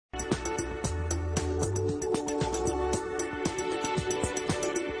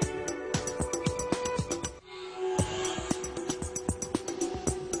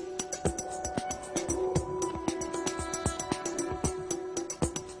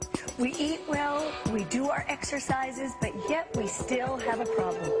We eat well, we do our exercises, but yet we still have a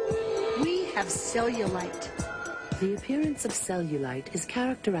problem. We have cellulite. The appearance of cellulite is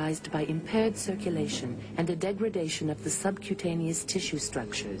characterized by impaired circulation and a degradation of the subcutaneous tissue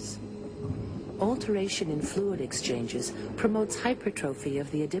structures. Alteration in fluid exchanges promotes hypertrophy of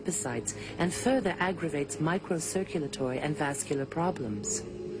the adipocytes and further aggravates microcirculatory and vascular problems.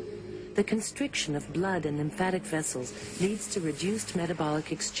 The constriction of blood and lymphatic vessels leads to reduced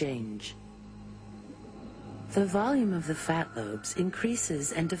metabolic exchange. The volume of the fat lobes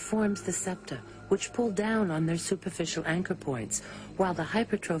increases and deforms the septa, which pull down on their superficial anchor points, while the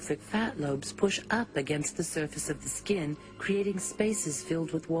hypertrophic fat lobes push up against the surface of the skin, creating spaces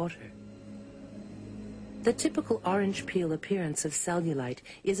filled with water. The typical orange peel appearance of cellulite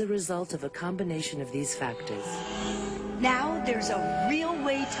is a result of a combination of these factors. Now there's a real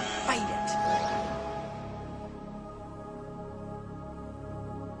way to fight it.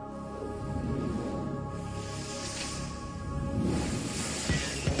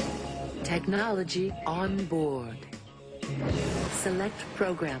 Technology on board. Select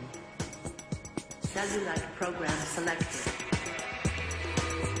program. Cellulite program selected.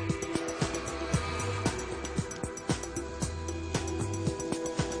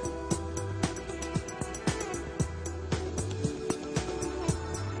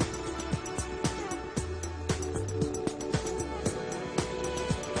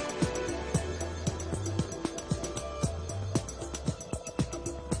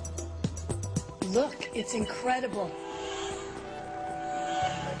 Look, it's incredible.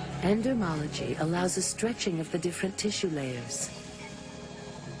 Endermology allows a stretching of the different tissue layers.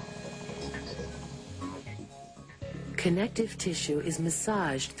 Connective tissue is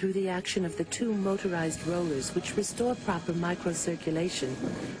massaged through the action of the two motorized rollers, which restore proper microcirculation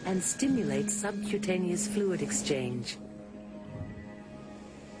and stimulate subcutaneous fluid exchange.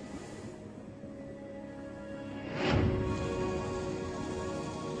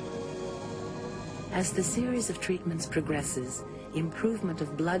 As the series of treatments progresses, improvement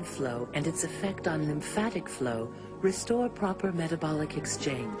of blood flow and its effect on lymphatic flow restore proper metabolic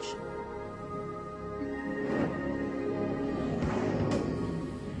exchange.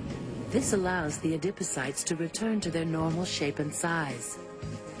 This allows the adipocytes to return to their normal shape and size.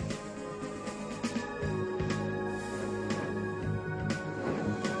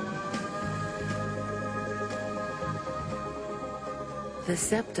 The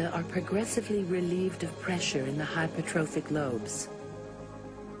septa are progressively relieved of pressure in the hypertrophic lobes.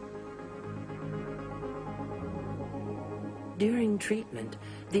 During treatment,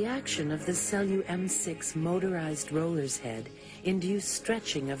 the action of the Celu-M6 motorized roller's head induced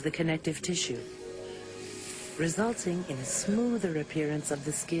stretching of the connective tissue, resulting in a smoother appearance of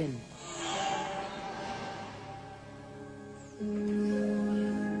the skin.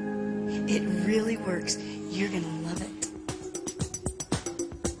 It really works. You're gonna love it.